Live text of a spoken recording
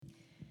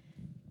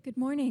Good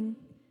morning.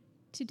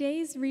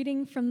 Today's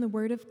reading from the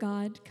Word of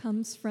God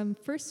comes from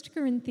 1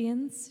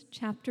 Corinthians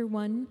chapter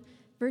 1,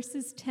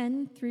 verses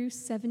 10 through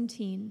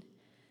 17.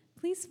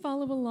 Please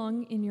follow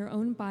along in your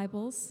own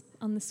Bibles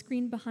on the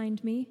screen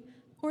behind me,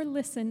 or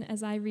listen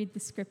as I read the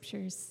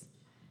scriptures.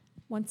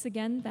 Once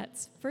again,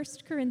 that's 1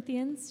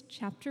 Corinthians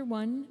chapter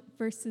 1,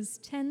 verses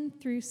 10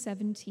 through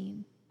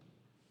 17.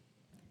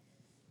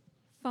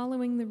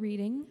 Following the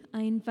reading,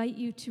 I invite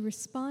you to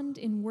respond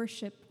in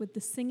worship with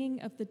the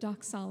singing of the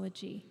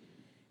doxology.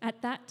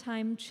 At that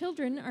time,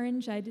 children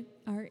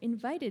are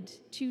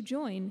invited to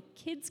join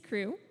Kids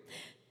Crew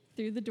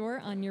through the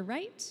door on your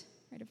right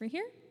over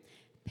here.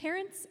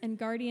 Parents and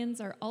guardians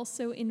are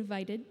also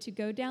invited to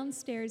go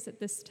downstairs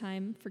at this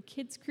time for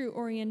Kids Crew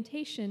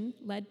orientation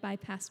led by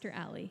Pastor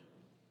Ali.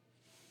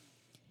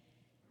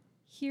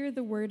 Hear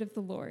the word of the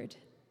Lord.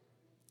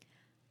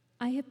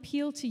 I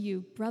appeal to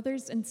you,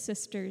 brothers and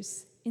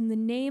sisters, in the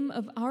name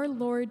of our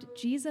Lord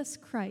Jesus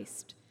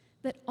Christ,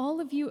 that all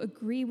of you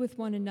agree with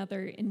one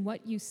another in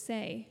what you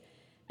say,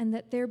 and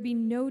that there be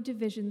no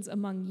divisions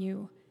among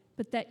you,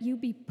 but that you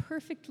be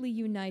perfectly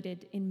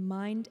united in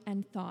mind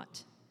and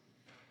thought.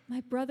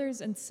 My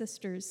brothers and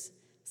sisters,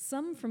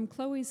 some from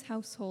Chloe's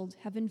household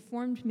have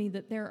informed me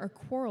that there are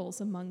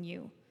quarrels among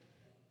you.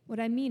 What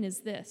I mean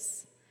is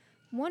this: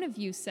 one of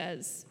you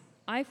says,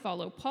 I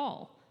follow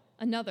Paul.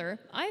 Another,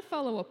 I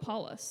follow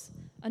Apollos.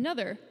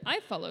 Another, I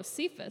follow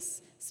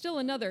Cephas. Still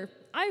another,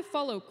 I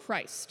follow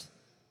Christ.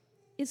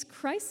 Is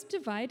Christ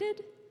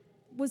divided?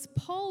 Was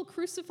Paul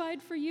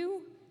crucified for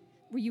you?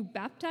 Were you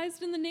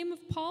baptized in the name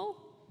of Paul?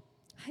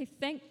 I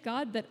thank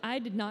God that I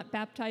did not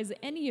baptize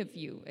any of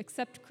you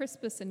except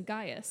Crispus and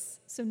Gaius,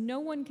 so no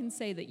one can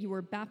say that you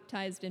were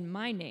baptized in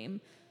my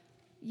name.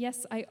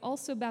 Yes, I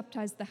also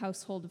baptized the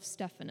household of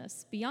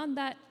Stephanas. Beyond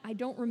that, I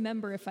don't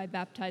remember if I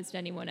baptized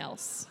anyone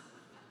else.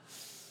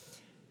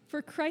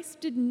 For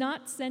Christ did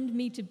not send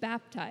me to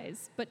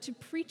baptize, but to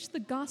preach the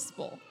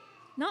gospel,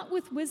 not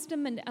with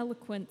wisdom and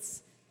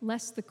eloquence,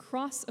 lest the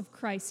cross of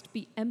Christ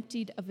be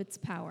emptied of its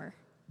power.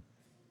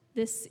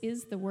 This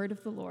is the word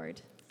of the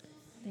Lord.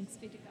 Thanks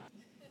be to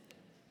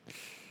God.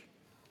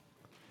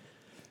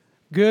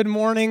 Good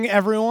morning,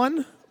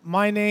 everyone.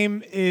 My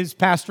name is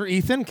Pastor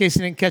Ethan, in case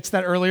you didn't catch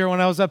that earlier when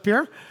I was up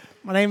here.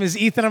 My name is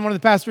Ethan. I'm one of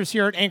the pastors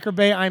here at Anchor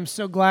Bay. I'm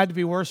so glad to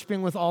be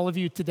worshiping with all of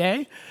you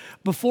today.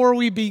 Before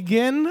we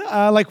begin,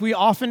 like we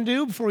often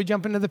do, before we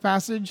jump into the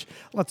passage,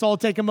 let's all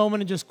take a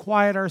moment and just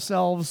quiet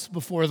ourselves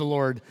before the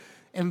Lord.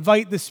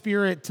 Invite the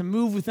Spirit to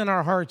move within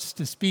our hearts,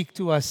 to speak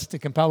to us, to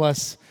compel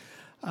us.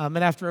 And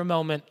after a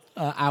moment,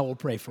 I will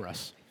pray for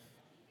us.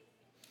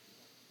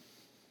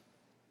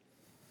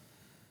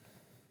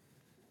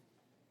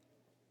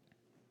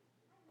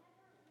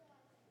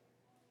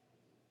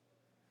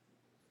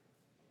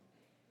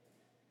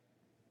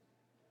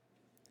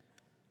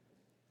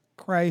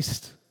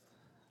 Christ,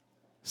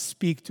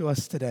 speak to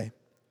us today.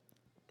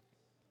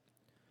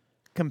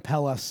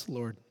 Compel us,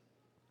 Lord,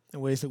 in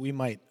ways that we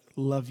might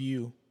love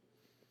you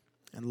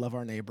and love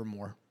our neighbor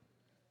more.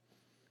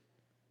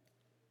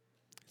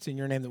 It's in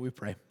your name that we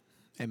pray.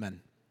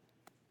 Amen.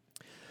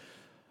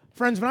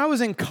 Friends, when I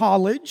was in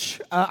college,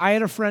 I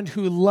had a friend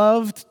who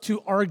loved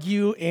to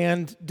argue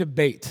and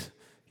debate.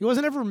 He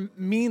wasn't ever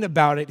mean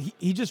about it.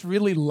 He just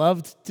really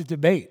loved to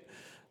debate.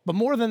 But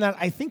more than that,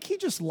 I think he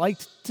just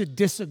liked to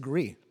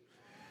disagree.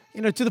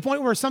 To the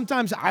point where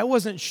sometimes I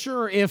wasn't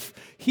sure if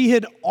he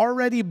had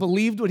already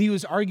believed what he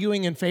was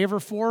arguing in favor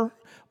for,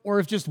 or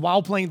if just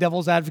while playing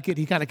devil's advocate,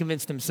 he kind of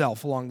convinced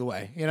himself along the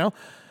way,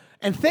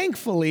 And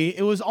thankfully,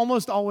 it was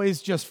almost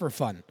always just for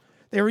fun.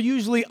 They were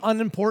usually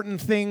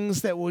unimportant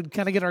things that would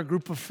kind of get our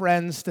group of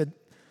friends to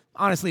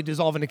honestly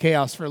dissolve into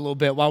chaos for a little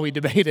bit while we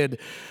debated.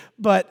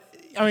 But,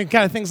 kind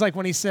of things like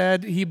when he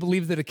said he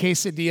believed that a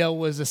quesadilla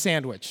was a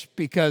sandwich,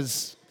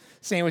 because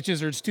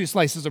sandwiches are just two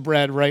slices of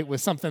bread, right,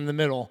 with something in the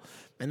middle.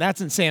 And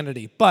that's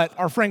insanity. But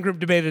our friend group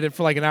debated it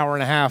for like an hour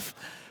and a half.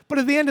 But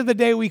at the end of the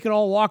day, we could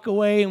all walk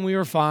away and we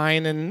were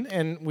fine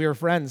and we were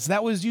friends.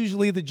 That was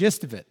usually the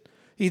gist of it.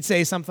 He'd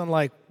say something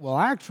like, well,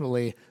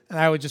 actually, and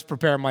I would just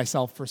prepare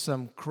myself for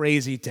some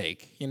crazy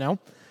take,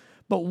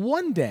 But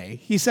one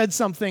day, he said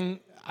something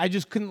I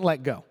just couldn't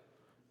let go.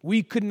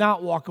 We could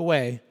not walk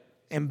away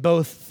and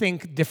both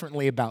think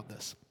differently about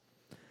this.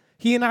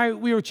 He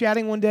and we were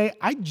chatting one day.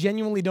 I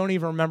genuinely don't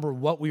even remember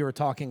what we were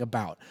talking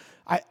about.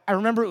 I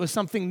remember it was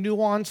something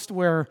nuanced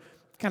where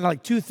kind of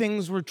like two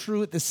things were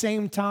true at the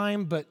same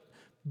time, but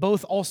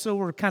both also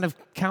were kind of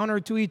counter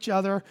to each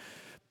other.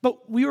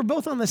 But we were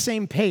both on the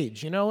same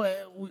page,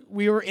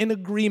 We were in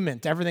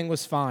agreement. Everything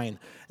was fine.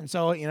 And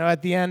so,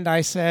 at the end I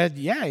said,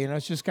 yeah,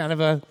 it's just kind of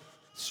a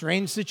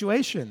strange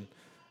situation.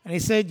 And he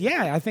said,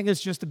 yeah, I think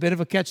it's just a bit of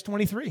a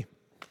catch-23.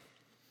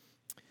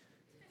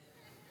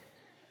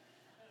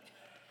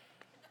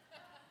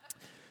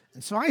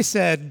 And so I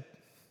said,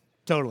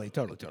 Totally,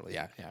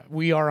 yeah.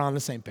 We are on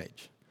the same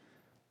page.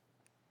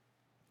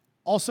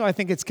 Also, I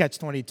think it's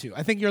catch-22.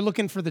 I think you're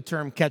looking for the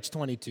term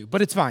catch-22,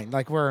 but it's fine.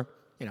 Like we're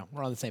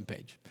on the same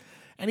page.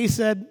 And he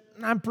said,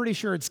 I'm pretty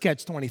sure it's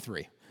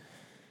catch-23.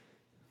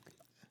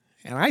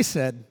 And I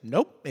said,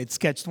 nope, it's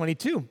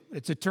Catch-22.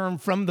 It's a term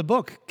from the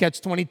book,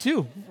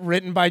 Catch-22,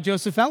 written by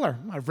Joseph Heller.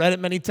 I've read it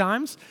many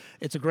times.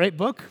 It's a great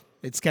book.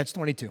 It's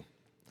Catch-22.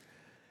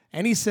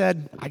 And he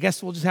said, I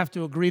guess we'll just have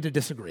to agree to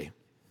disagree.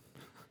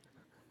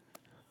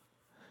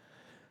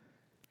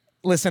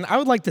 Listen, I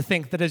would like to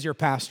think that as your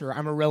pastor,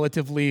 I'm a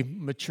relatively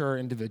mature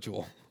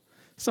individual,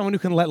 someone who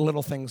can let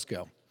little things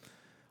go.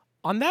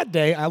 On that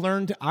day, I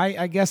learned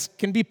I guess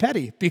can be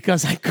petty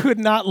because I could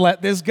not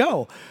let this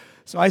go.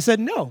 So I said,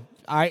 no,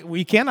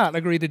 we cannot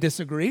agree to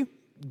disagree.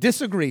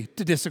 Disagree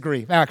to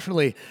disagree,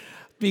 actually,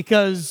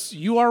 because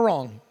you are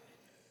wrong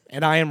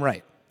and I am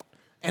right.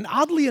 And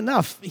oddly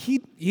enough, he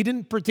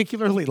didn't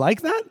particularly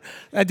like that.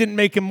 That didn't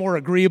make him more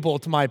agreeable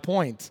to my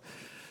point.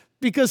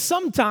 Because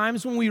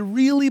sometimes when we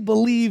really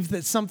believe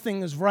that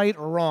something is right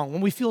or wrong,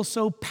 when we feel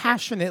so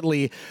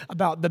passionately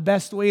about the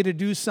best way to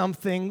do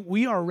something,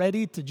 we are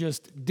ready to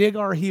just dig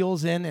our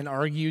heels in and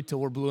argue till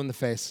we're blue in the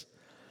face.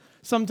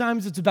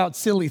 Sometimes it's about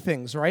silly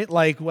things, right?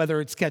 Like whether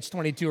it's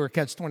Catch-22 or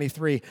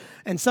Catch-23.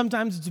 And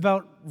sometimes it's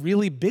about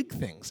really big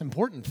things,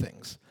 important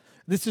things.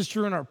 This is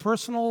true in our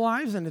personal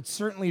lives, and it's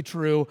certainly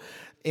true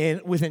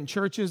within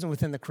churches and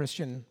within the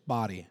Christian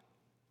body.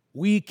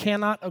 We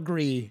cannot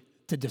agree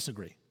to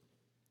disagree.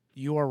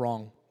 You are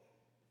wrong.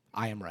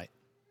 I am right.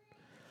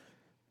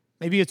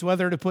 Maybe it's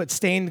whether to put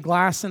stained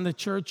glass in the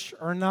church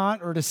or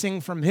not, or to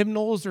sing from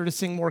hymnals, or to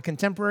sing more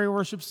contemporary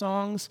worship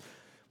songs,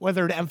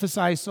 whether to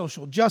emphasize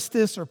social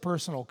justice or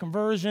personal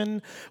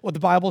conversion, what the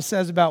Bible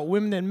says about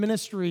women in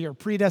ministry or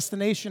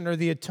predestination or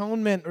the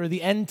atonement or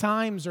the end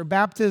times or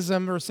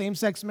baptism or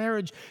same-sex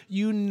marriage,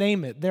 you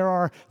name it. There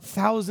are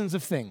thousands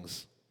of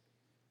things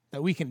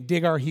that we can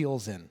dig our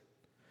heels in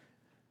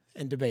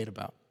and debate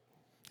about.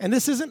 And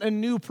this isn't a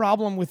new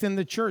problem within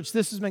the church.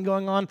 This has been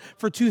going on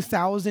for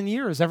 2,000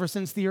 years, ever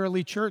since the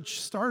early church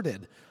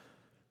started.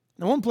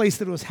 Now, one place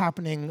that it was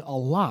happening a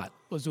lot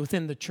was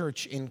within the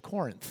church in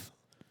Corinth,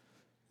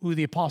 who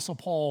the Apostle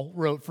Paul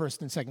wrote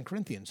 1st and 2nd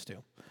Corinthians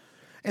to.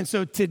 And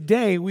so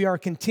today we are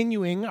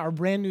continuing our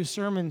brand new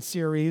sermon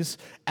series,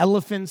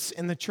 Elephants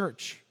in the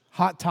Church,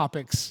 Hot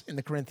Topics in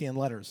the Corinthian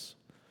Letters.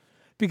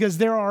 Because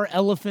there are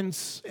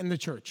elephants in the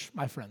church,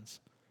 my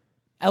friends.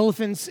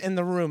 Elephants in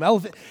the room.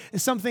 Elephant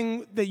is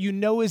something that you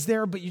know is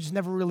there, but you just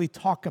never really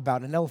talk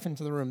about, an elephant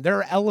in the room. There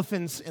are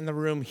elephants in the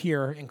room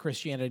here in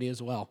Christianity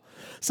as well.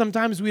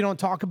 Sometimes we don't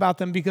talk about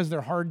them because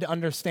they're hard to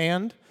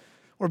understand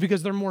or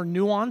because they're more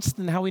nuanced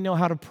than how we know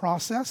how to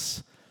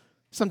process.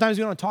 Sometimes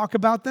we don't talk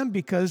about them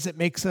because it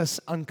makes us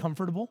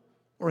uncomfortable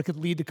or it could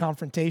lead to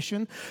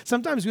confrontation.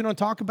 Sometimes we don't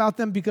talk about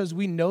them because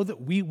we know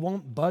that we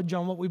won't budge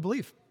on what we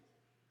believe.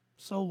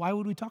 So why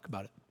would we talk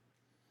about it?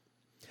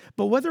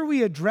 But whether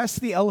we address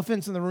the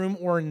elephants in the room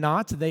or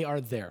not, they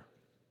are there.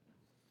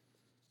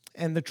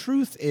 And the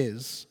truth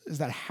is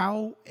that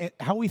how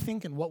we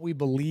think and what we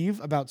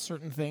believe about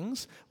certain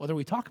things, whether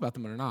we talk about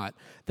them or not,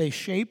 they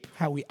shape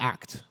how we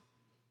act.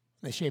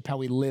 They shape how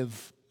we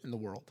live in the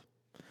world.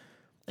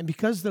 And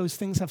because those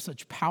things have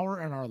such power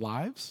in our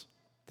lives,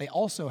 they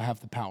also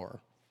have the power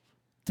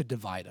to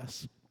divide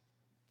us.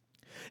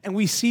 And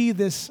we see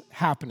this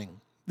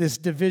happening, this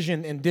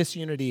division and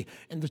disunity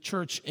in the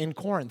church in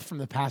Corinth from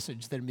the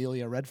passage that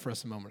Amelia read for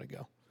us a moment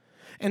ago.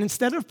 And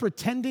instead of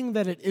pretending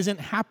that it isn't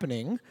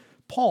happening,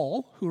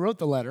 Paul, who wrote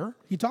the letter,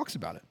 he talks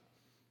about it.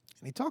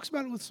 And he talks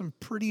about it with some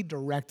pretty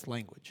direct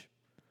language.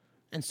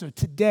 And so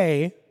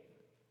today,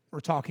 we're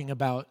talking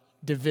about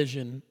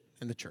division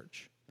in the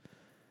church.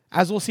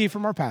 As we'll see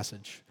from our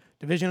passage,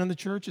 division in the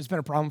church has been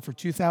a problem for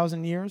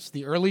 2,000 years.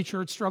 The early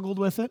church struggled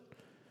with it.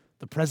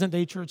 The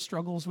present-day church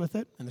struggles with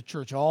it, and the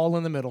church all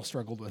in the middle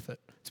struggled with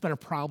it. It's been a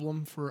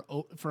problem for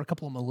a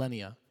couple of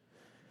millennia.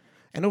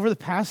 And over the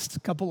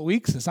past couple of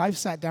weeks, as I've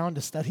sat down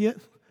to study it,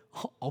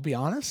 I'll be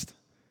honest,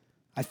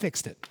 I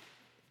fixed it.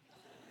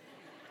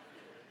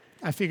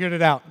 I figured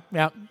it out.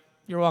 Yeah,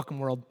 you're welcome,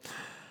 world.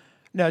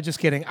 No, just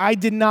kidding. I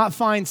did not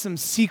find some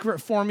secret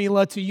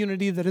formula to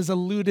unity that has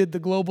eluded the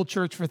global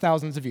church for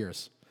thousands of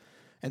years.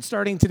 And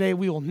starting today,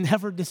 we will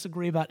never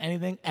disagree about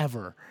anything,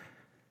 ever.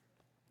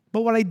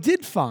 But what I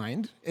did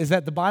find is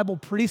that the Bible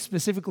pretty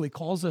specifically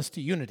calls us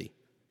to unity,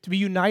 to be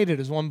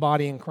united as one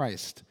body in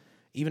Christ,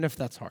 even if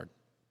that's hard.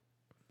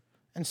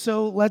 And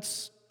so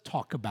let's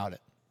talk about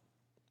it.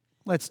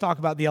 Let's talk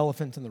about the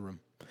elephant in the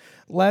room.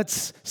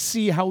 Let's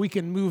see how we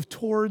can move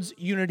towards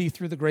unity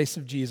through the grace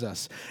of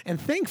Jesus. And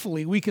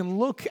thankfully, we can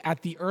look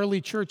at the early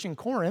church in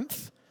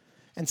Corinth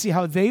and see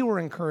how they were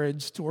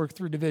encouraged to work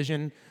through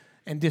division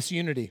and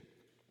disunity.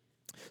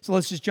 So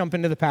let's just jump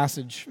into the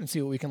passage and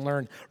see what we can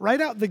learn.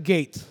 Right out the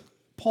gate,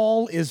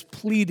 Paul is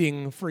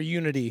pleading for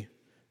unity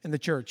in the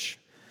church.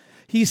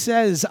 He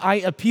says, I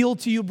appeal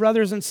to you,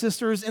 brothers and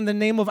sisters, in the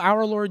name of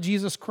our Lord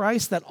Jesus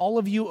Christ, that all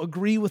of you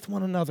agree with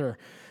one another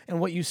in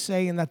what you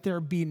say, and that there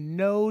be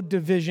no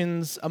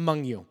divisions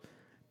among you,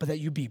 but that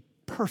you be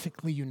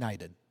perfectly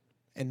united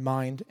in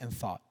mind and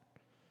thought.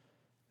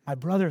 My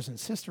brothers and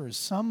sisters,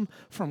 some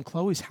from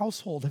Chloe's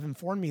household have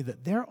informed me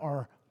that there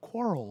are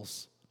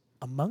quarrels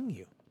among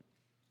you.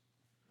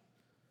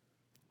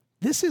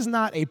 This is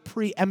not a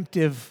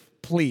preemptive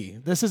plea.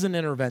 This is an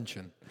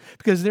intervention.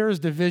 Because there is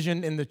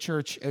division in the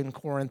church in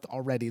Corinth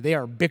already. They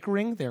are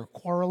bickering, they are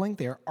quarreling,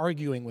 they are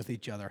arguing with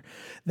each other.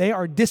 They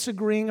are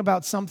disagreeing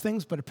about some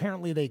things, but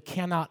apparently they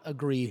cannot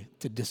agree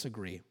to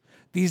disagree.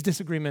 These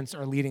disagreements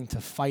are leading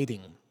to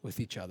fighting with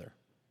each other.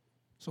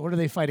 So what are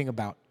they fighting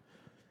about?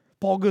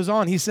 Paul goes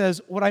on, he says,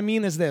 what I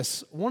mean is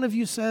this: one of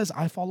you says,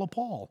 I follow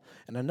Paul,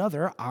 and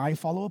another, I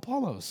follow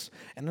Apollos,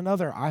 and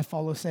another, I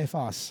follow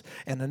Cephas,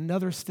 and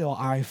another still,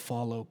 I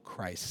follow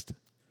Christ.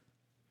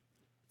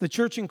 The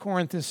church in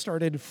Corinth has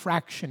started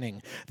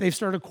fractioning. They've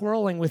started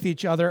quarreling with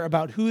each other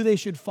about who they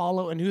should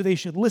follow and who they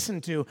should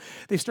listen to.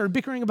 They started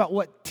bickering about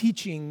what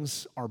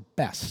teachings are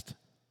best.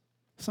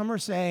 Some are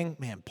saying,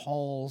 man,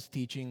 Paul's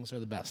teachings are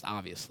the best,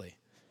 obviously.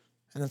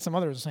 And then some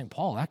others are saying,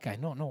 Paul, that guy,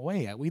 no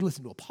way. We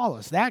listen to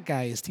Apollos. That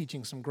guy is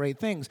teaching some great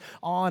things,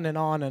 on and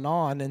on and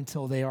on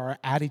until they are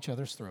at each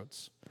other's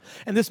throats.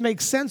 And this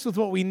makes sense with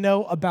what we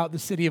know about the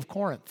city of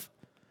Corinth.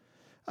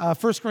 1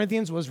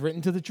 Corinthians was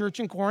written to the church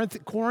in Corinth.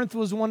 Corinth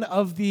was one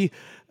of the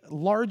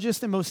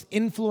largest and most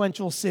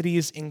influential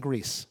cities in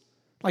Greece.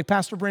 Like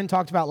Pastor Bryn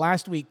talked about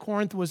last week,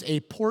 Corinth was a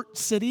port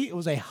city. It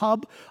was a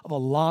hub of a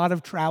lot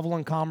of travel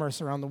and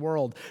commerce around the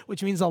world,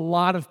 which means a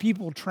lot of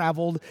people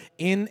traveled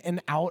in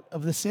and out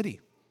of the city.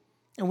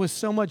 And with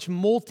so much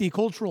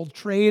multicultural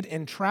trade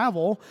and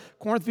travel,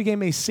 Corinth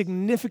became a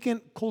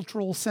significant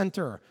cultural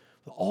center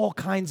with all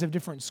kinds of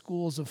different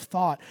schools of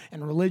thought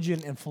and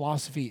religion and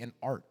philosophy and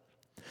art.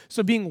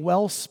 So being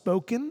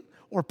well-spoken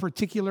or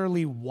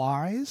particularly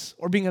wise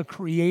or being a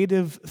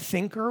creative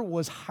thinker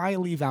was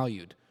highly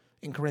valued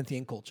in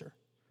Corinthian culture.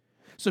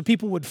 So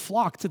people would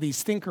flock to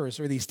these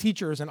thinkers or these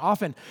teachers, and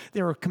often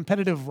there were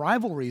competitive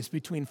rivalries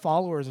between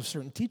followers of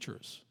certain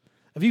teachers.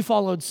 If you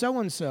followed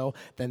so-and-so,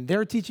 then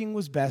their teaching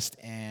was best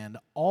and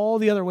all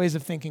the other ways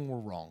of thinking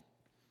were wrong.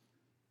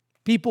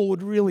 People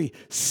would really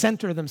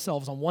center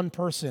themselves on one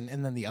person,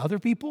 and then the other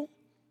people,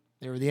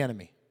 they were the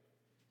enemy.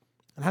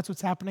 And that's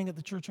what's happening at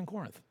the church in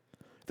Corinth.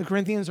 The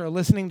Corinthians are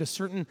listening to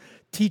certain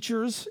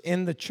teachers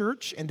in the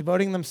church and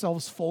devoting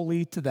themselves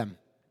fully to them.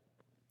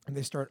 And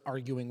they start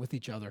arguing with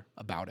each other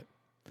about it.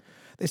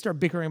 They start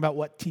bickering about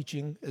what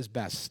teaching is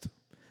best,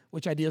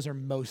 which ideas are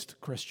most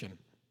Christian.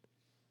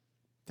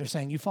 They're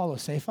saying, you follow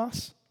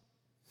Cephas?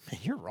 Man,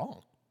 you're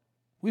wrong.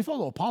 We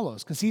follow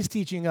Apollos because he's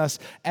teaching us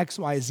X,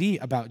 Y, Z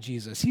about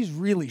Jesus. He's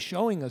really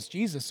showing us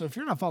Jesus. So if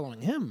you're not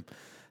following him,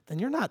 then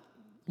you're not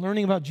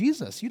learning about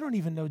Jesus. You don't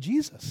even know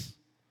Jesus.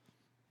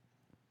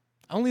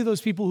 Only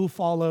those people who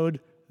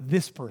followed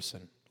this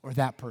person or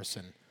that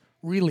person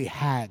really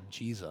had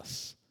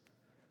Jesus.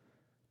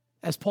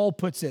 As Paul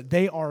puts it,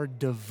 they are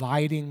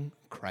dividing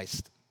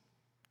Christ.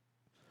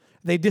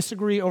 They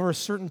disagree over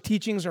certain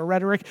teachings or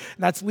rhetoric,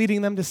 and that's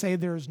leading them to say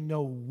there's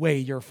no way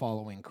you're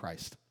following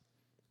Christ.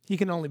 He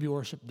can only be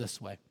worshiped this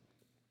way.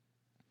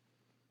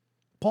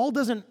 Paul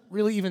doesn't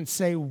really even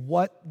say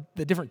what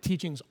the different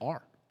teachings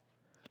are.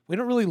 We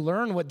don't really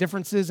learn what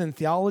differences in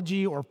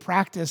theology or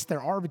practice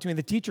there are between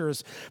the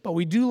teachers, but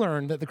we do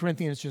learn that the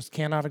Corinthians just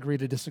cannot agree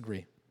to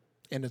disagree,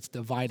 and it's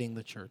dividing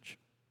the church.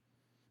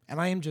 And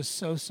I am just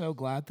so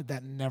glad that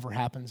that never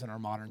happens in our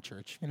modern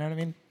church. You know what I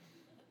mean?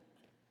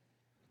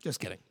 Just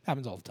kidding.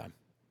 Happens all the time.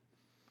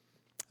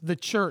 The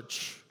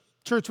church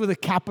with a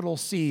capital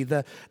C,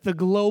 the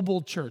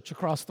global church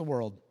across the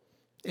world,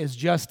 is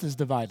just as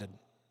divided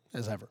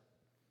as ever.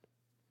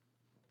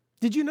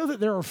 Did you know that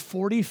there are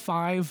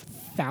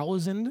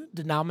 45,000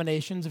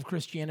 denominations of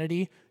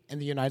Christianity in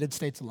the United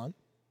States alone?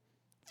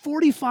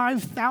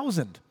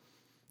 45,000.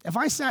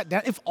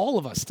 If all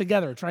of us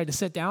together tried to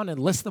sit down and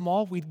list them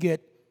all, we'd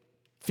get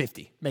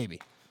 50, maybe.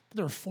 But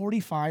there are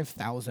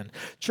 45,000.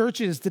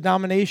 Churches,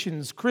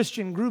 denominations,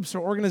 Christian groups, or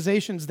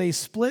organizations, they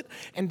split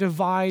and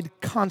divide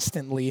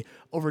constantly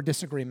over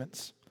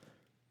disagreements.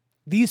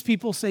 These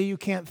people say you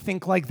can't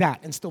think like that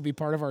and still be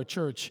part of our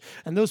church.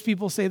 And those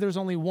people say there's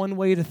only one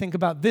way to think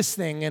about this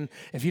thing, and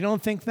if you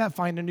don't think that,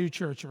 find a new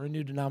church or a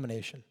new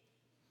denomination.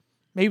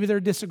 Maybe there are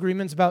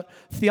disagreements about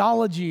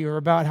theology or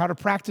about how to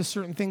practice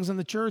certain things in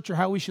the church or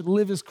how we should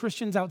live as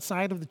Christians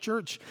outside of the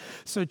church.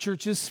 So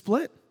churches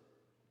split.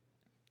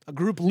 A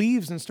group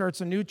leaves and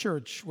starts a new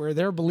church where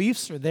their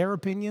beliefs or their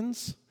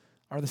opinions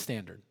are the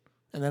standard.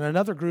 And then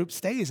another group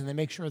stays and they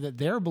make sure that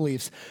their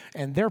beliefs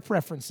and their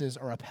preferences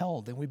are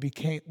upheld. And we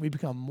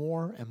become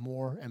more and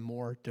more and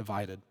more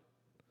divided.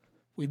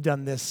 We've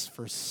done this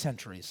for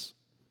centuries.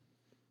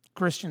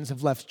 Christians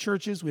have left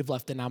churches, we've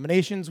left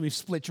denominations, we've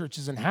split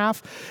churches in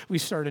half,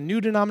 we've started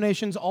new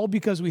denominations, all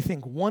because we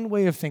think one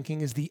way of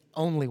thinking is the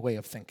only way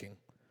of thinking.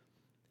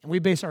 And we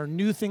base our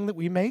new thing that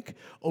we make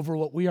over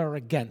what we are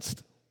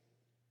against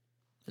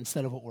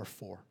instead of what we're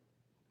for.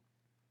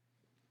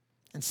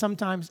 And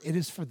sometimes it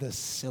is for the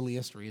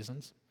silliest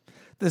reasons.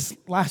 This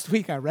last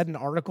week, I read an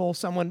article.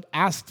 Someone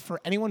asked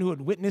for anyone who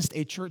had witnessed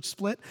a church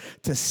split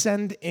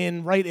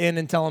to write in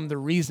and tell them the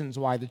reasons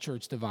why the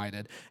church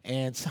divided.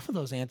 And some of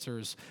those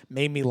answers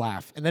made me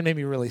laugh and then made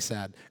me really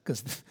sad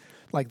because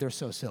they're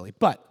so silly.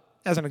 But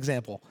as an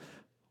example,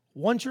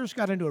 one church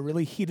got into a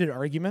really heated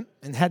argument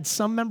and had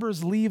some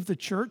members leave the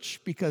church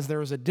because there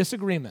was a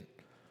disagreement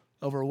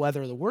over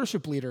whether the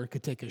worship leader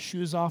could take his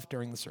shoes off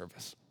during the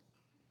service.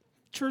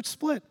 Church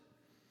split.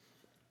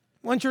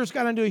 One church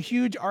got into a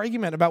huge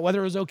argument about whether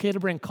it was okay to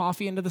bring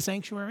coffee into the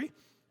sanctuary,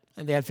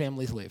 and they had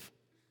families leave.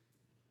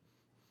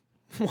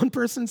 One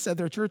person said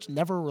their church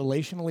never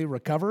relationally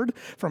recovered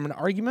from an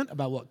argument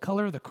about what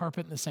color the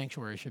carpet in the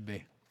sanctuary should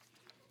be.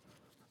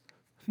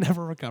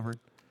 Never recovered.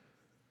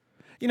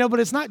 But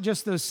it's not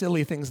just those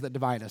silly things that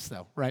divide us,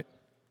 though, right?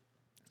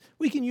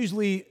 We can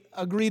usually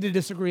agree to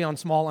disagree on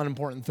small,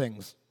 unimportant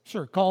things.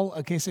 Sure, call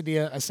a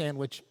quesadilla a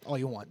sandwich all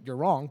you want. You're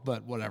wrong,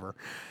 but whatever.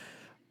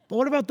 But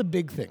what about the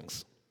big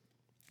things?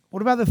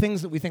 What about the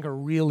things that we think are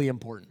really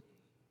important?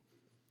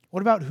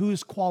 What about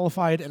who's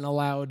qualified and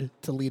allowed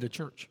to lead a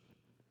church?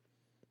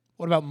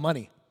 What about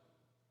money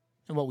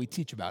and what we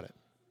teach about it?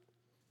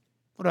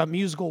 What about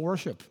musical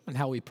worship and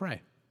how we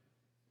pray?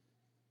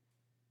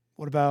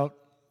 What about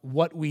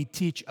what we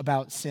teach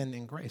about sin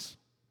and grace?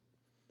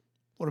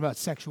 What about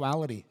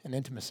sexuality and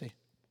intimacy?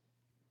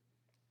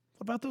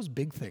 What about those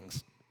big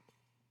things?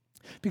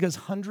 Because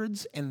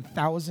hundreds and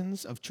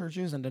thousands of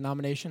churches and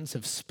denominations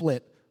have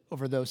split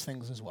over those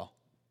things as well.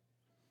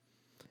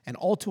 And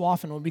all too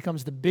often, when it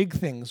becomes the big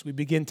things, we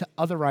begin to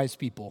otherize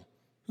people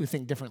who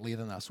think differently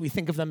than us. We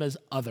think of them as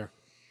other.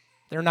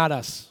 They're not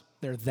us,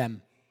 they're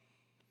them.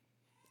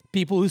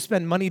 People who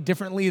spend money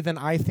differently than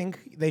I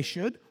think they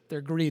should,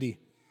 they're greedy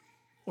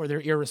or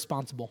they're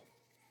irresponsible.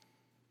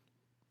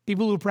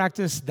 People who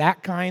practice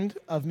that kind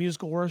of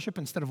musical worship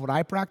instead of what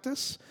I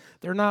practice,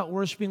 they're not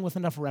worshiping with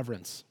enough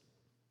reverence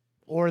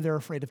or they're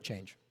afraid of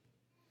change.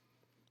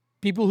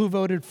 People who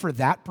voted for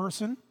that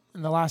person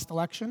in the last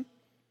election,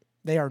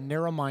 they are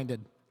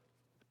narrow-minded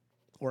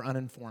or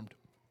uninformed.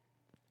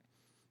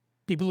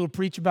 People who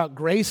preach about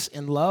grace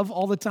and love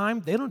all the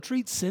time, they don't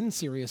treat sin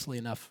seriously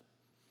enough.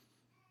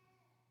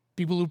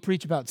 People who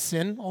preach about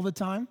sin all the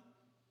time,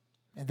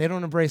 and they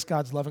don't embrace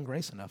God's love and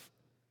grace enough.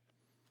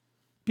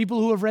 People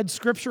who have read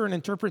Scripture and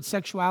interpret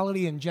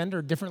sexuality and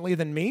gender differently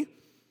than me,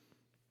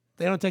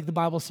 they don't take the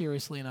Bible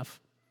seriously enough,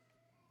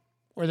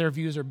 or their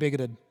views are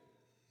bigoted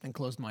and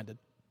closed-minded.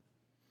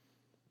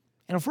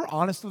 And if we're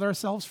honest with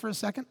ourselves for a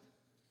second,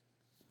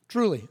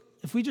 truly,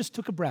 if we just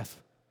took a breath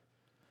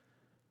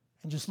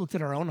and just looked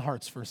at our own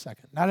hearts for a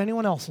second, not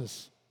anyone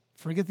else's,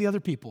 forget the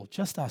other people,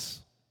 just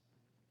us.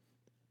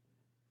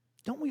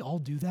 Don't we all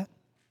do that?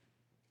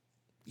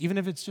 Even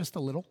if it's just a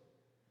little?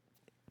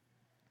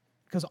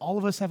 Because all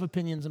of us have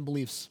opinions and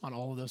beliefs on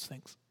all of those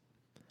things.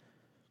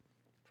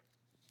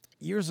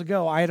 Years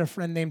ago, I had a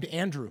friend named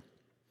Andrew.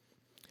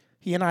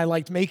 He and I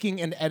liked making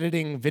and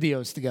editing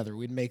videos together.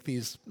 We'd make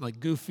these like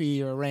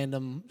goofy or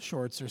random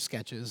shorts or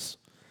sketches.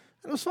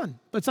 It was fun.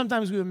 But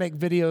sometimes we would make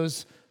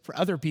videos for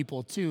other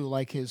people too,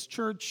 like his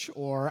church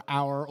or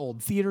our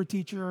old theater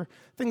teacher,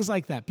 things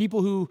like that.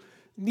 People who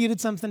needed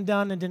something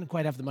done and didn't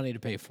quite have the money to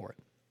pay for it.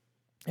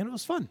 And it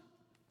was fun.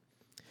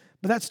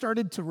 But that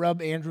started to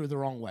rub Andrew the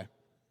wrong way.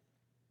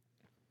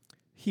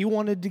 He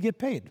wanted to get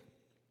paid.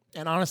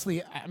 And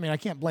honestly, I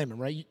can't blame him,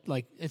 right?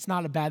 Like, it's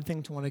not a bad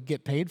thing to want to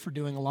get paid for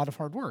doing a lot of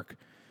hard work.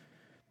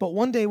 But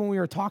one day when we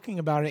were talking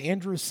about it,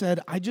 Andrew said,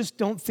 I just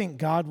don't think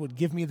God would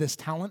give me this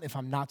talent if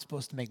I'm not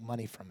supposed to make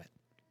money from it.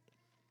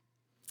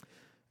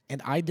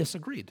 And I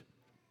disagreed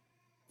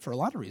for a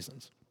lot of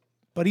reasons.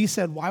 But he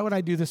said, why would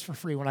I do this for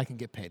free when I can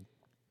get paid?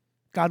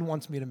 God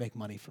wants me to make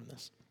money from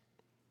this.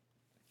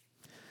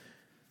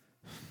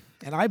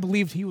 And I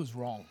believed he was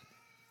wrong.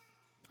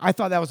 I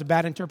thought that was a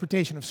bad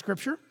interpretation of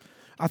Scripture.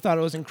 I thought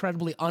it was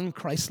incredibly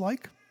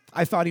un-Christ-like.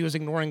 I thought he was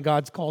ignoring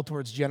God's call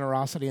towards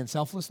generosity and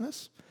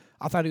selflessness.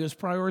 I thought he was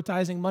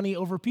prioritizing money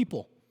over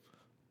people.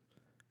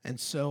 And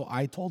so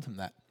I told him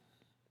that,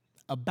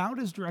 about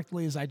as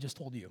directly as I just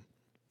told you.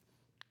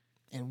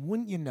 And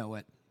wouldn't you know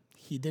it,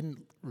 he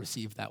didn't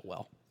receive that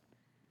well.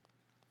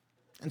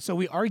 And so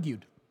we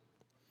argued.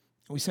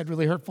 And we said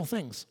really hurtful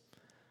things.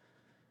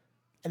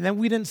 And then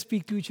we didn't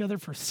speak to each other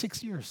for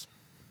 6 years.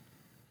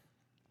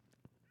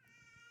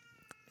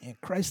 And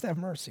Christ have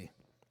mercy.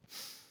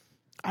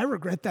 I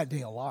regret that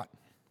day a lot.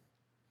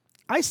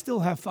 I still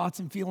have thoughts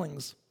and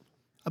feelings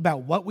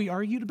about what we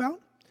argued about,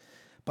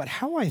 but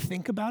how I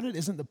think about it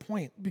isn't the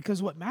point,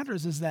 because what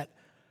matters is that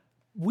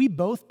we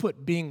both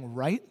put being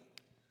right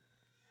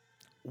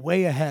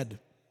way ahead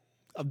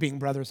of being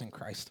brothers in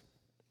Christ.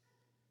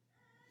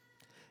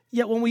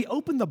 Yet when we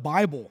open the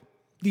Bible,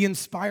 the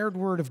inspired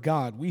word of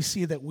God, we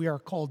see that we are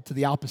called to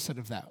the opposite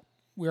of that.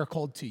 We are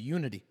called to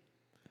unity.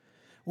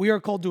 We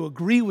are called to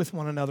agree with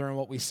one another in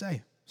what we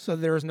say, so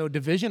that there is no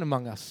division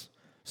among us,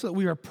 so that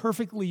we are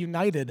perfectly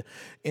united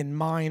in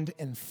mind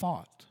and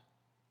thought.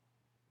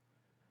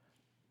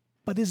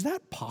 But is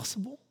that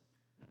possible?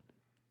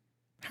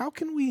 How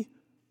can we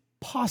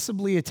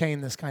possibly attain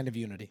this kind of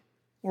unity,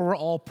 where we're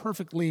all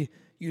perfectly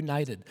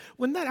united?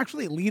 Wouldn't that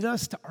actually lead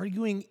us to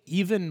arguing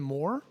even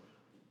more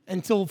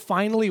until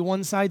finally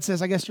one side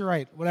says, I guess you're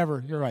right,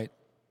 whatever, you're right?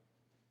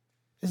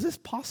 Is this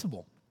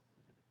possible?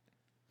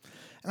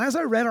 And as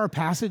I read our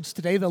passage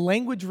today, the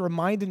language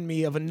reminded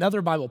me of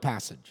another Bible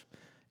passage.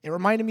 It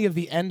reminded me of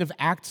the end of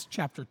Acts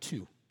chapter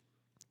 2.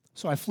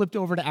 So I flipped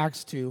over to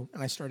Acts 2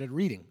 and I started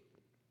reading.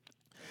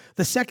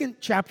 The second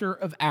chapter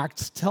of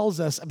Acts tells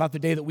us about the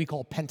day that we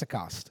call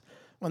Pentecost,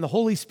 when the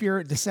Holy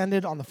Spirit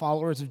descended on the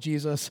followers of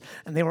Jesus,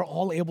 and they were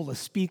all able to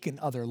speak in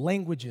other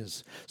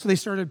languages. So they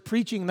started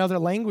preaching in other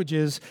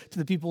languages to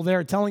the people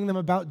there, telling them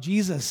about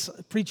Jesus,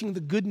 preaching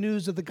the good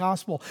news of the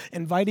gospel,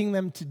 inviting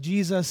them to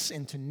Jesus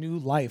and to new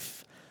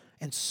life.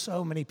 And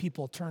so many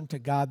people turned to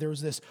God. There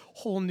was this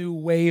whole new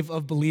wave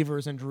of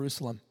believers in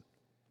Jerusalem.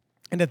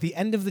 And at the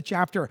end of the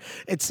chapter,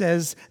 it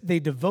says they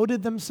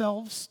devoted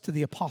themselves to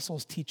the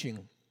apostles'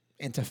 teaching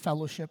and to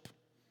fellowship,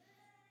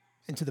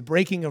 and to the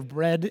breaking of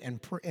bread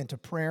and to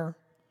prayer.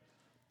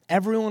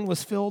 Everyone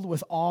was filled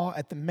with awe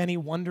at the many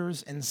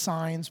wonders and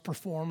signs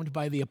performed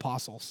by the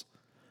apostles.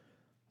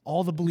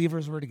 All the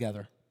believers were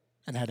together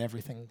and had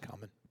everything in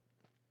common.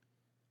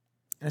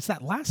 And it's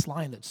that last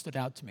line that stood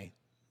out to me,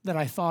 that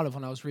I thought of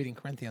when I was reading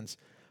Corinthians.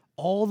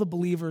 All the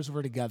believers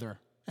were together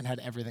and had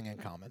everything in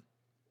common.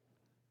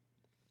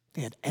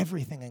 They had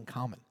everything in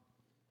common.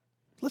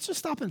 Let's just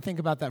stop and think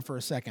about that for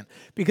a second,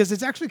 because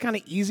it's actually kind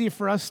of easy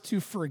for us to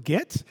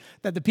forget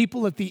that the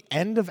people at the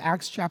end of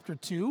Acts chapter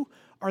 2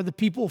 are the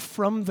people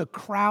from the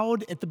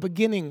crowd at the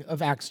beginning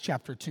of Acts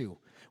chapter 2.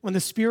 When the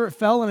Spirit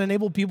fell and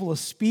enabled people to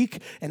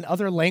speak in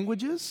other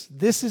languages,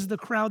 this is the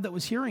crowd that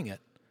was hearing it.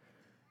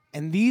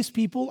 And these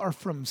people are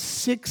from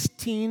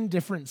 16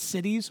 different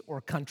cities or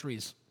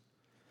countries.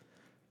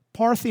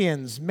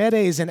 Parthians,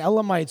 Medes, and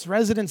Elamites,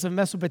 residents of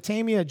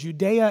Mesopotamia,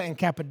 Judea and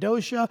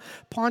Cappadocia,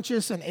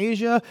 Pontus and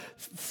Asia,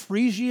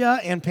 Phrygia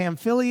and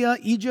Pamphylia,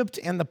 Egypt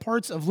and the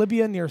parts of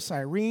Libya near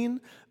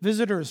Cyrene,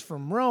 visitors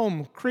from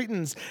Rome,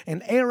 Cretans,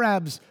 and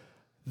Arabs.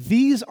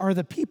 These are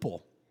the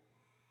people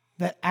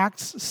that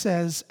Acts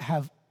says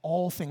have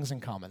all things in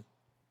common.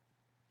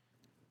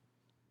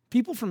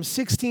 People from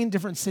 16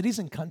 different cities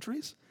and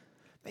countries.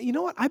 You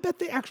know what? I bet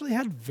they actually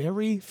had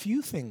very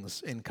few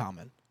things in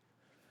common.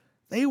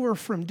 They were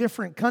from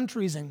different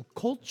countries and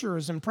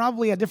cultures and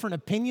probably had different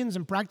opinions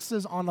and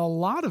practices on a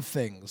lot of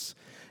things.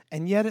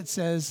 And yet it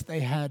says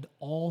they had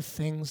all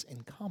things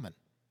in common.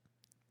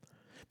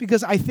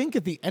 Because I think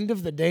at the end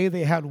of the day,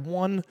 they had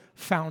one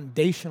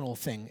foundational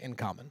thing in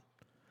common.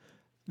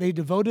 They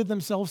devoted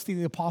themselves to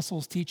the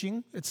apostles'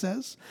 teaching, it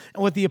says.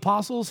 And what the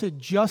apostles had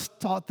just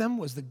taught them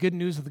was the good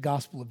news of the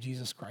gospel of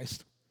Jesus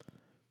Christ.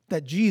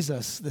 That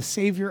Jesus, the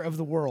Savior of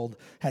the world,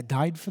 had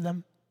died for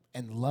them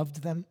and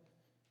loved them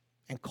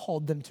and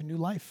called them to new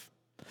life.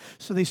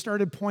 So they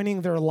started pointing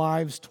their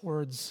lives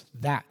towards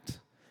that.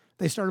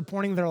 They started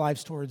pointing their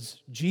lives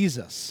towards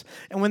Jesus.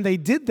 And when they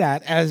did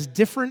that, as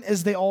different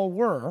as they all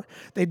were,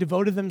 they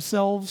devoted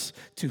themselves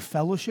to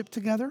fellowship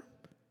together.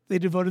 They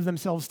devoted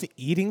themselves to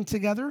eating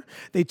together.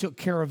 They took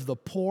care of the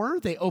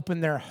poor. They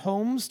opened their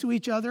homes to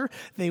each other.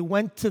 They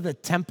went to the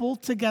temple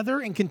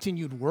together and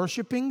continued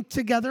worshiping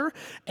together.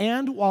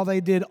 And while they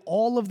did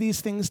all of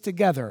these things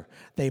together,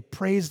 they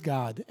praised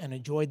God and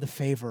enjoyed the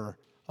favor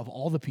of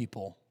all the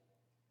people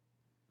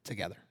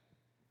together.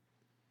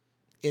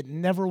 It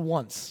never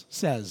once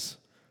says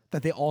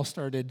that they all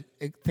started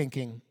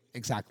thinking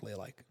exactly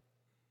alike.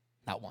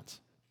 Not once.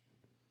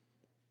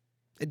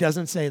 It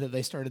doesn't say that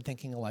they started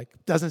thinking alike.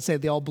 It doesn't say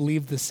they all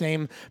believed the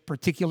same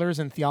particulars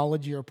in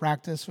theology or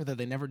practice, or that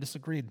they never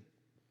disagreed.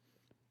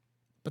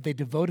 But they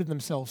devoted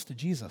themselves to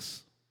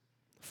Jesus,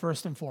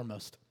 first and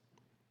foremost.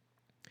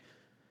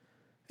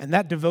 And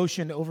that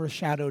devotion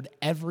overshadowed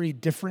every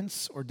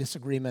difference or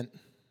disagreement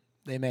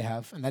they may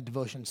have, and that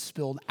devotion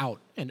spilled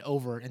out and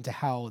over into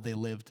how they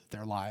lived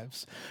their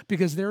lives.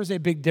 Because there is a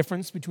big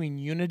difference between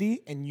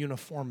unity and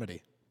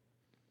uniformity.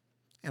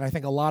 And I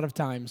think a lot of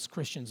times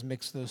Christians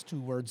mix those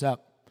two words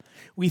up.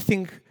 We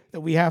think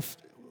that we have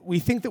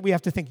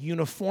to think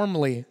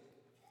uniformly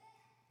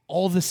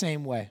all the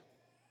same way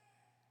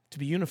to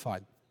be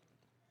unified.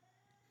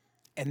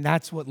 And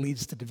that's what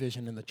leads to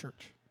division in the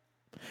church.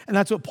 And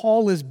that's what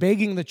Paul is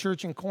begging the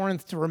church in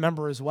Corinth to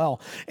remember as well.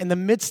 In the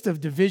midst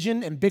of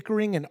division and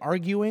bickering and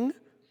arguing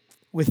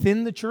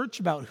within the church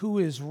about who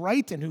is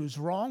right and who's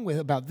wrong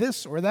about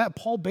this or that,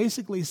 Paul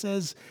basically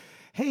says,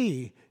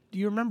 hey, do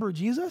you remember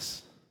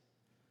Jesus?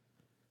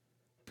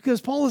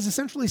 Because Paul is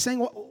essentially saying,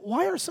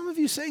 why are some of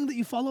you saying that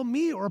you follow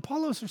me or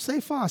Apollos or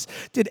Cephas?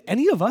 Did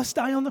any of us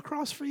die on the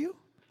cross for you?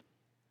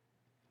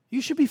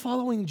 You should be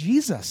following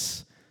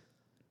Jesus.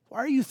 Why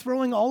are you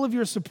throwing all of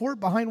your support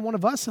behind one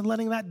of us and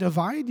letting that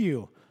divide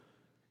you?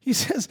 He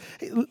says,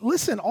 hey,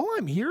 listen, all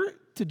I'm here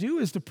to do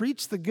is to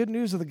preach the good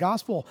news of the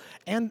gospel.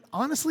 And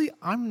honestly,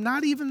 I'm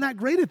not even that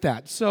great at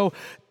that. So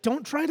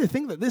don't try to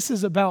think that this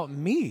is about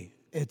me.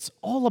 It's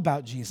all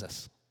about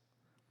Jesus.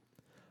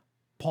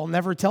 Paul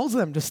never tells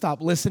them to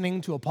stop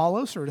listening to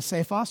Apollos or to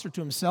Cephas or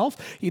to himself.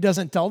 He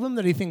doesn't tell them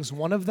that he thinks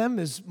one of them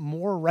is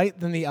more right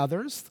than the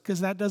others,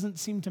 because that doesn't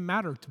seem to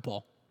matter to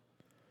Paul.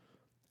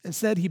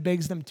 Instead, he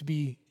begs them to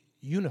be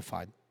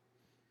unified.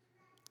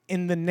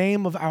 In the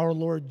name of our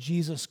Lord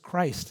Jesus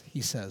Christ,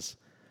 he says,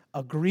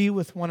 agree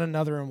with one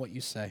another in what you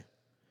say.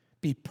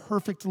 Be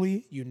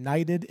perfectly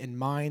united in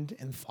mind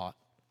and thought.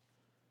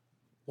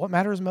 What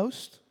matters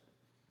most?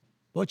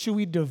 What should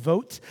we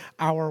devote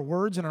our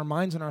words and our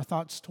minds and our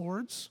thoughts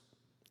towards?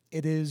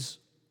 It is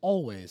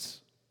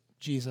always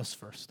Jesus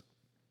first.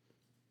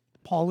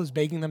 Paul is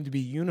begging them to be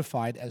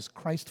unified as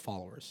Christ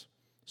followers,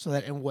 so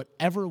that in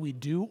whatever we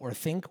do or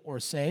think or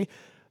say,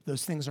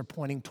 those things are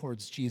pointing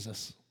towards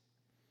Jesus.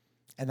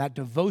 And that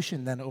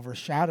devotion then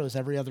overshadows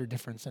every other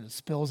difference, and it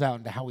spills out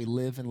into how we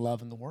live and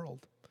love in the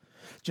world.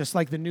 Just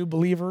like the new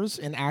believers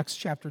in Acts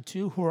chapter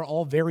 2, who are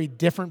all very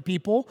different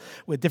people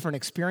with different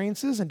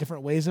experiences and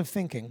different ways of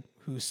thinking,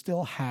 who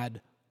still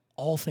had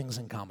all things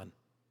in common,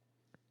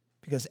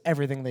 because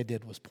everything they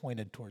did was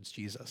pointed towards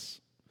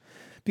Jesus.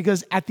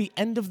 Because at the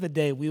end of the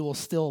day, we will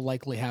still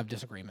likely have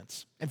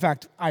disagreements. In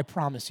fact, I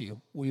promise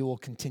you, we will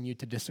continue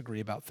to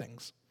disagree about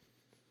things.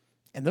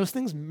 And those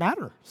things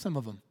matter, some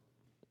of them.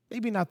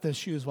 Maybe not the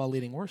shoes while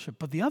leading worship,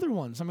 but the other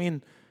ones.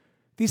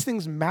 These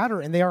things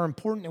matter and they are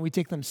important and we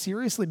take them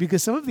seriously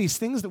because some of these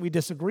things that we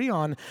disagree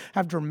on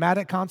have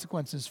dramatic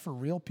consequences for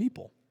real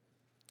people.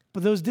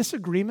 But those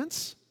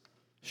disagreements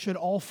should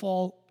all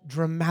fall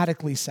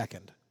dramatically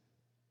second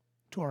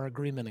to our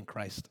agreement in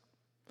Christ.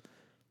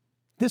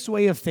 This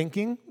way of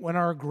thinking, when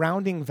our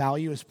grounding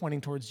value is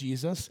pointing towards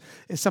Jesus,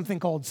 is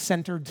something called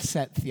centered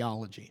set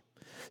theology.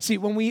 See,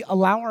 when we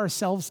allow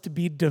ourselves to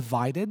be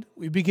divided,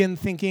 we begin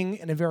thinking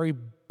in a very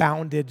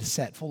bounded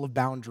set, full of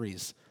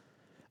boundaries.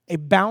 A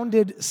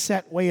bounded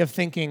set way of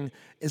thinking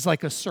is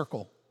like a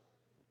circle.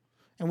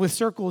 And with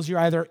circles, you're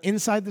either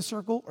inside the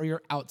circle or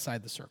you're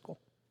outside the circle.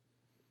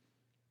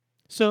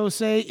 So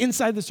say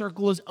inside the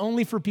circle is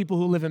only for people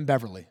who live in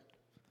Beverly.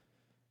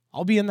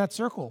 I'll be in that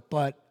circle,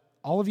 but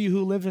all of you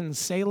who live in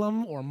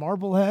Salem or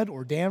Marblehead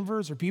or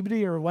Danvers or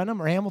Peabody or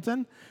Wenham or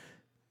Hamilton,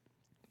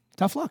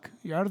 tough luck,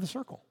 you're out of the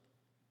circle.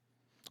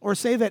 Or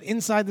say that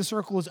inside the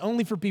circle is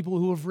only for people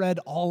who have read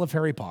all of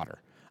Harry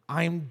Potter.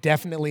 I'm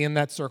definitely in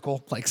that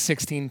circle like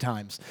 16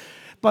 times.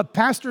 But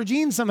Pastor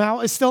Gene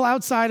somehow is still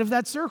outside of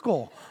that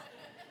circle.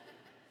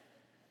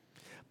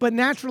 But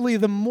naturally,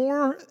 the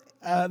more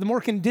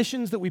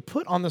conditions that we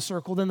put on the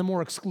circle, then the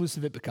more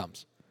exclusive it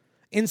becomes.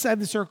 Inside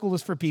the circle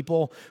is for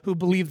people who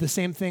believe the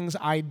same things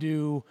I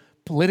do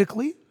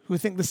politically, who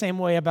think the same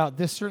way about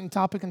this certain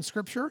topic in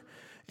Scripture,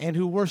 and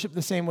who worship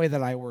the same way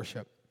that I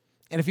worship.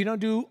 And if you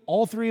don't do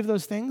all three of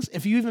those things,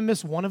 if you even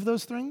miss one of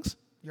those things,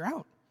 you're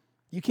out.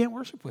 You can't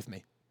worship with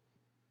me.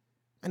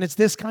 And it's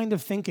this kind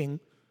of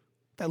thinking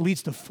that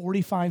leads to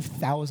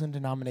 45,000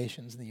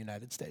 denominations in the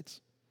United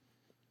States.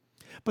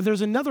 But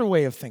there's another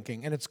way of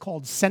thinking, and it's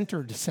called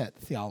centered set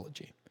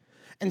theology.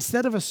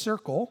 Instead of a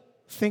circle,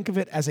 think of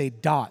it as a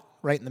dot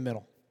right in the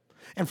middle.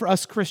 And for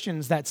us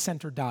Christians, that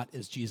center dot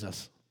is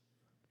Jesus.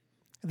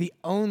 The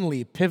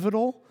only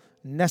pivotal,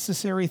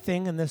 necessary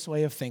thing in this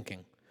way of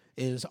thinking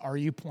is, are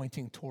you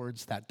pointing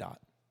towards that dot?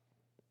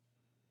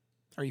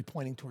 Are you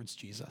pointing towards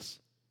Jesus?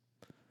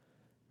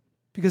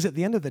 Because at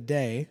the end of the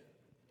day,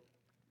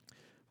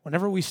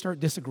 whenever we start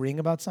disagreeing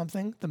about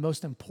something, the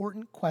most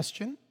important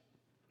question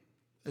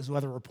is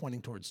whether we're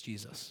pointing towards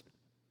Jesus.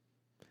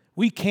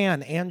 We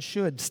can and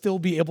should still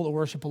be able to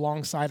worship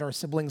alongside our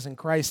siblings in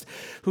Christ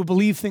who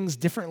believe things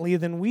differently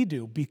than we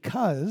do,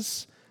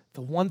 because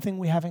the one thing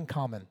we have in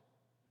common,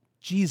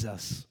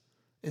 Jesus,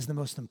 is the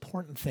most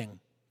important thing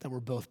that we're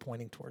both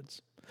pointing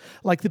towards.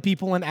 Like the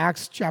people in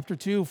Acts chapter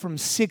 2 from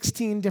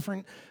 16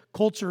 different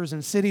cultures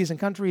and cities and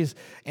countries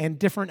and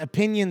different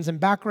opinions and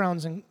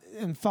backgrounds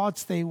and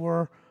thoughts, they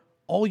were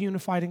all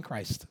unified in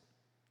Christ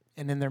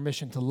and in their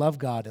mission to love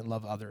God and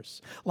love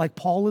others. Like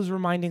Paul is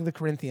reminding the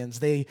Corinthians,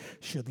 they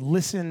should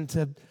listen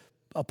to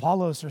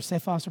Apollos or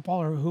Cephas or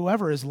Paul or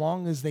whoever, as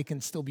long as they can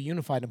still be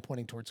unified and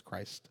pointing towards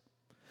Christ.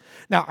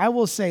 Now, I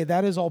will say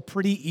that is all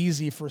pretty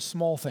easy for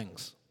small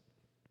things,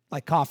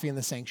 like coffee in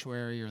the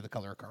sanctuary or the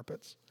color of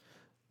carpets.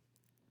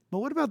 But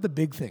what about the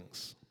big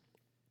things?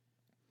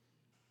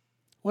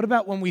 What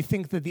about when we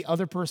think that the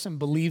other person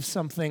believes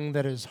something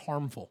that is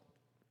harmful?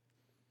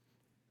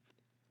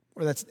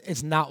 Or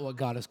it's not what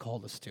God has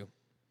called us to?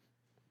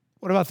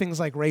 What about things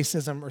like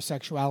racism or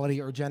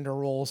sexuality or gender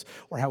roles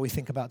or how we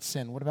think about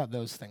sin? What about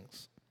those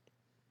things?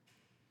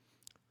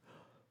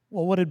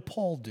 Well, what did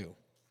Paul do?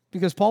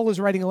 Because Paul is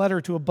writing a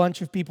letter to a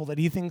bunch of people that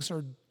he thinks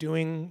are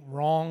doing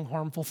wrong,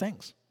 harmful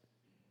things.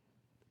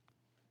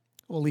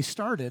 Well, he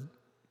started,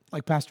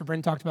 like Pastor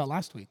Bryn talked about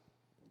last week,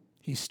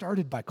 he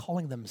started by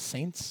calling them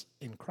saints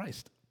in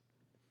Christ.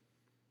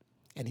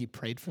 And he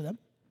prayed for them.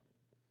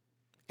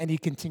 And he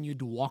continued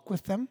to walk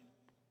with them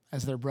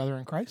as their brother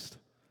in Christ.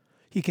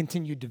 He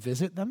continued to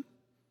visit them.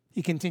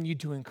 He continued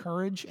to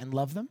encourage and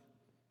love them.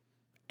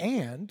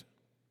 And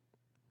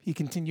he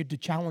continued to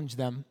challenge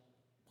them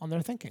on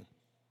their thinking.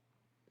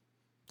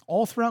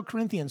 All throughout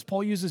Corinthians,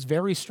 Paul uses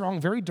very strong,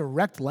 very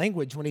direct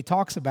language when he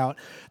talks about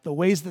the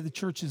ways that the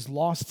church has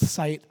lost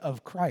sight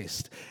of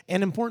Christ.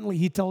 And importantly,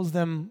 he tells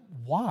them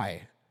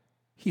why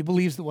he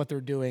believes that what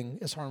they're doing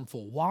is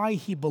harmful, why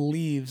he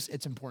believes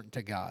it's important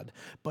to God.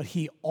 But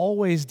he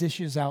always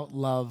dishes out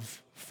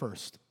love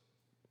first.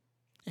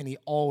 And he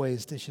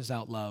always dishes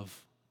out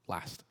love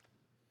last.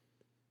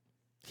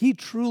 He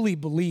truly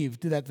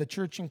believed that the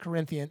church in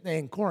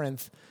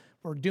Corinth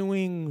were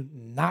doing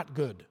not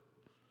good.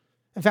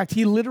 In fact,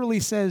 he literally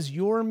says,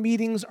 your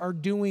meetings are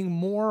doing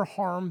more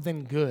harm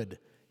than good.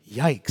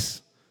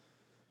 Yikes.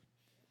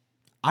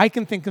 I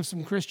can think of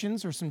some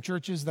Christians or some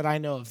churches that I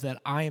know of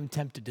that I am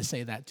tempted to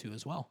say that to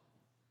as well.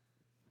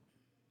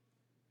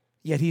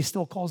 Yet he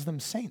still calls them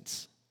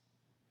saints.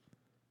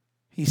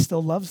 He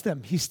still loves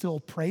them. He still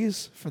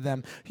prays for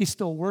them. He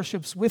still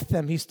worships with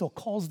them. He still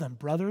calls them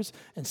brothers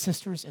and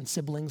sisters and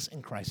siblings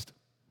in Christ.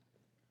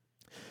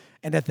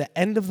 And at the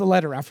end of the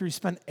letter, after he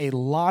spent a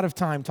lot of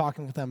time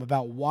talking with them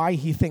about why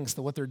he thinks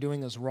that what they're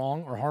doing is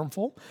wrong or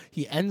harmful,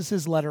 he ends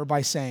his letter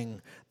by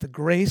saying, "The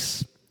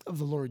grace of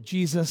the Lord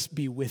Jesus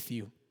be with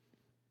you,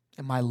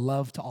 and my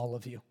love to all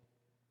of you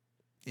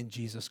in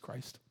Jesus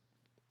Christ."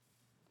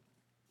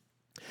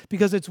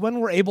 Because it's when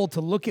we're able to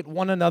look at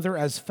one another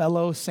as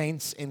fellow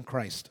saints in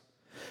Christ,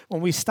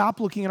 when we stop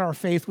looking at our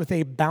faith with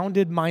a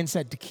bounded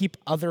mindset to keep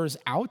others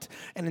out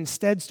and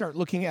instead start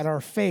looking at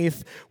our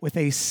faith with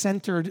a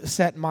centered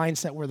set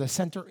mindset where the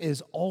center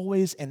is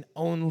always and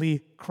only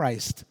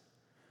Christ.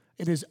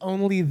 It is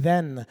only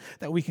then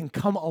that we can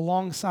come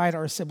alongside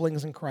our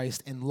siblings in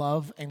Christ in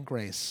love and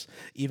grace,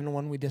 even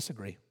when we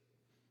disagree.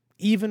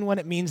 Even when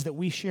it means that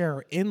we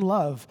share in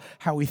love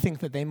how we think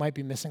that they might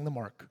be missing the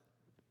mark.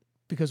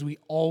 Because we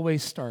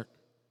always start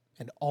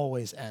and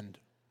always end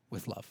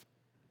with love.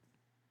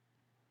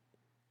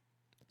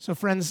 So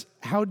friends,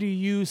 how do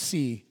you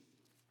see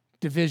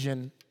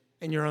division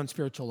in your own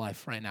spiritual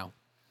life right now?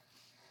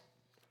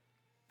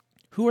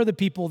 Who are the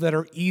people that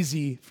are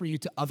easy for you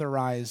to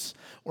otherize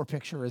or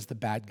picture as the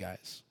bad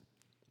guys?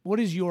 What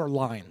is your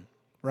line,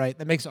 right,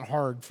 that makes it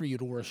hard for you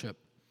to worship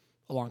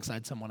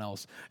alongside someone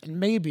else? And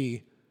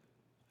maybe,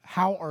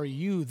 how are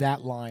you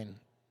that line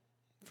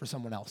for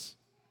someone else?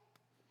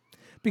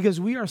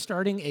 Because we are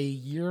starting a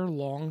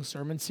year-long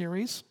sermon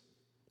series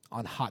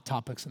on hot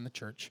topics in the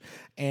church.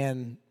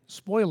 And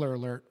spoiler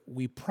alert,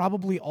 we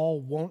probably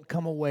all won't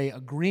come away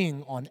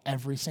agreeing on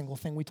every single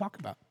thing we talk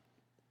about.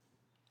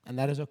 And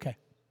that is okay.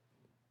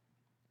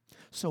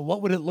 So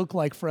what would it look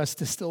like for us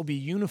to still be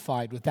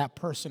unified with that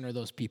person or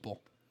those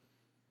people?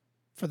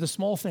 For the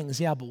small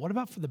things, yeah, but what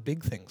about for the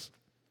big things?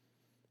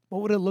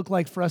 What would it look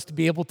like for us to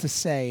be able to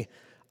say,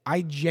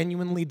 I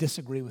genuinely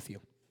disagree with you,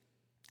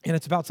 and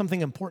it's about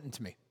something important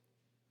to me.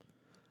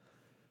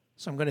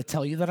 So I'm going to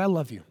tell you that I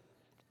love you.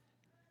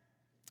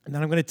 And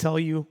then I'm going to tell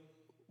you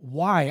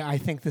why I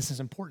think this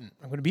is important.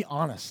 I'm going to be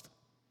honest.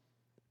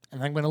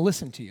 And I'm going to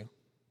listen to you.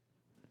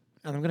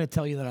 And I'm going to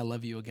tell you that I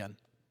love you again.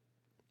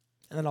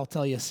 And then I'll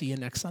tell you, see you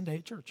next Sunday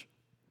at church.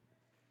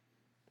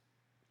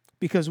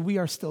 Because we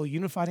are still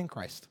unified in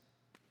Christ.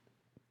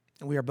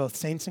 And we are both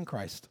saints in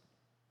Christ.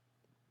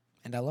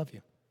 And I love you.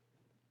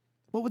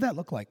 What would that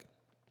look like?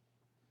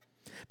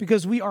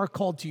 Because we are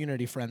called to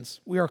unity,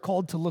 friends. We are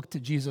called to look to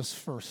Jesus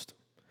first.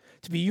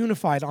 To be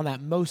unified on that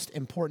most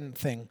important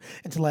thing,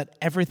 and to let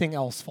everything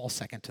else fall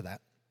second to that.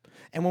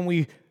 And when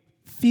we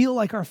feel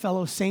like our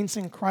fellow saints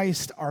in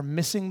Christ are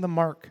missing the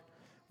mark,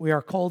 we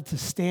are called to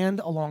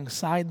stand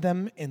alongside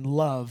them in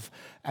love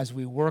as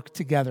we work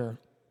together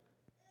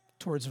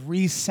towards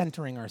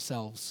recentering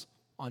ourselves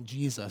on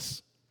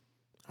Jesus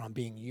and on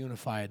being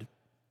unified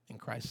in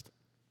Christ.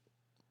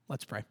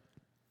 Let's pray.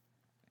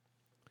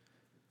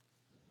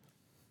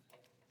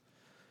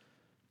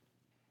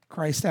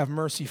 Christ, have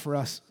mercy for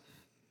us.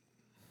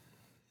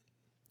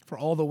 For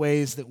all the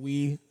ways that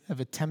we have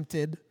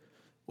attempted,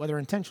 whether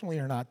intentionally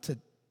or not,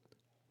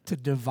 to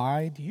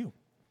divide you.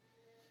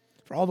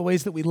 For all the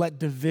ways that we let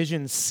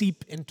division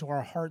seep into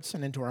our hearts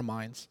and into our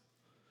minds.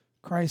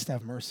 Christ,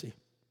 have mercy.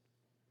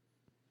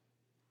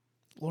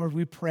 Lord,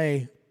 we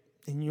pray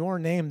in your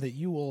name that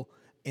you will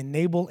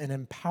enable and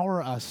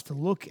empower us to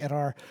look at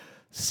our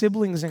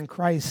siblings in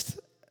Christ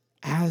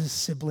as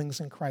siblings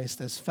in Christ,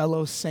 as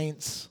fellow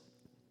saints.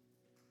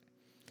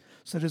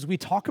 So that as we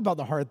talk about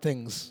the hard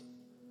things,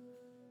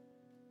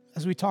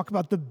 as we talk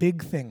about the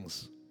big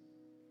things,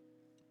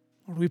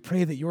 Lord, we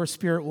pray that your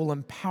Spirit will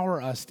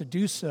empower us to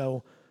do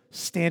so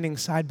standing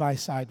side by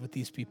side with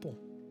these people,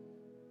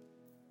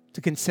 to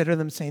consider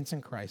them saints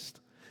in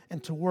Christ,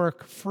 and to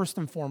work first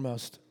and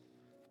foremost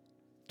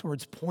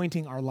towards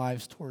pointing our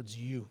lives towards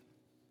you.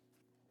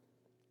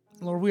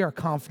 Lord, we are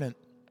confident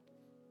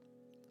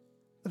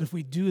that if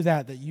we do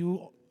that, that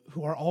you,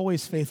 who are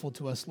always faithful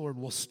to us, Lord,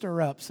 will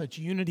stir up such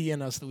unity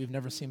in us that we've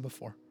never seen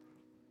before.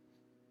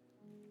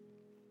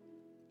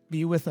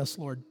 Be with us,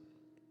 Lord.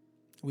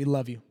 We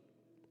love you.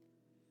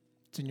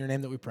 It's in your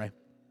name that we pray.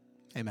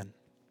 Amen.